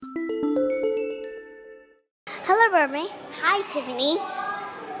Boramey. Hi, Tiffany.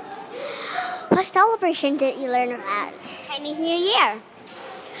 What celebration did you learn about? Chinese New Year.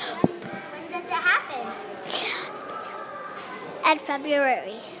 When does it happen? At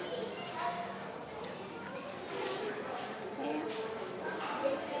February.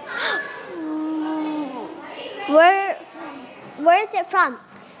 Where is it from?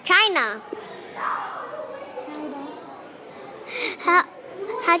 China.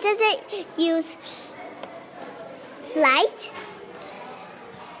 How does it use light?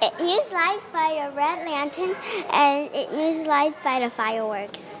 It uses light by the red lantern, and it uses light by the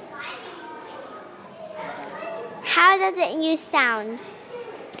fireworks. How does it use sounds?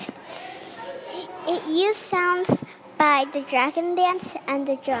 It uses sounds by the dragon dance and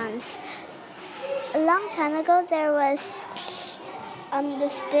the drums. A long time ago, there was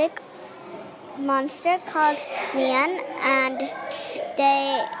this big monster called Nian,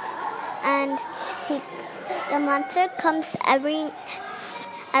 the monster comes every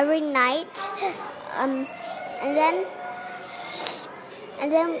night, and then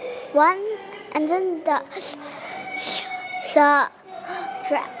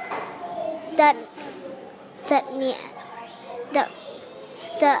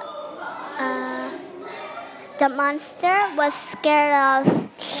the monster was scared of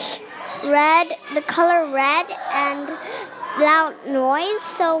the color red and loud noise.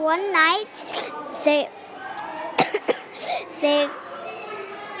 So one night they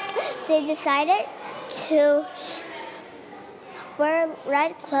decided to wear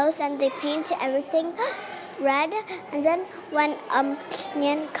red clothes, and they painted everything red. And then when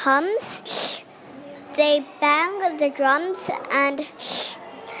Nian comes, they bang the drums and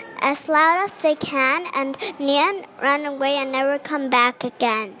as loud as they can, and Nian ran away and never come back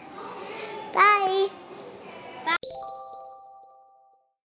again. Bye.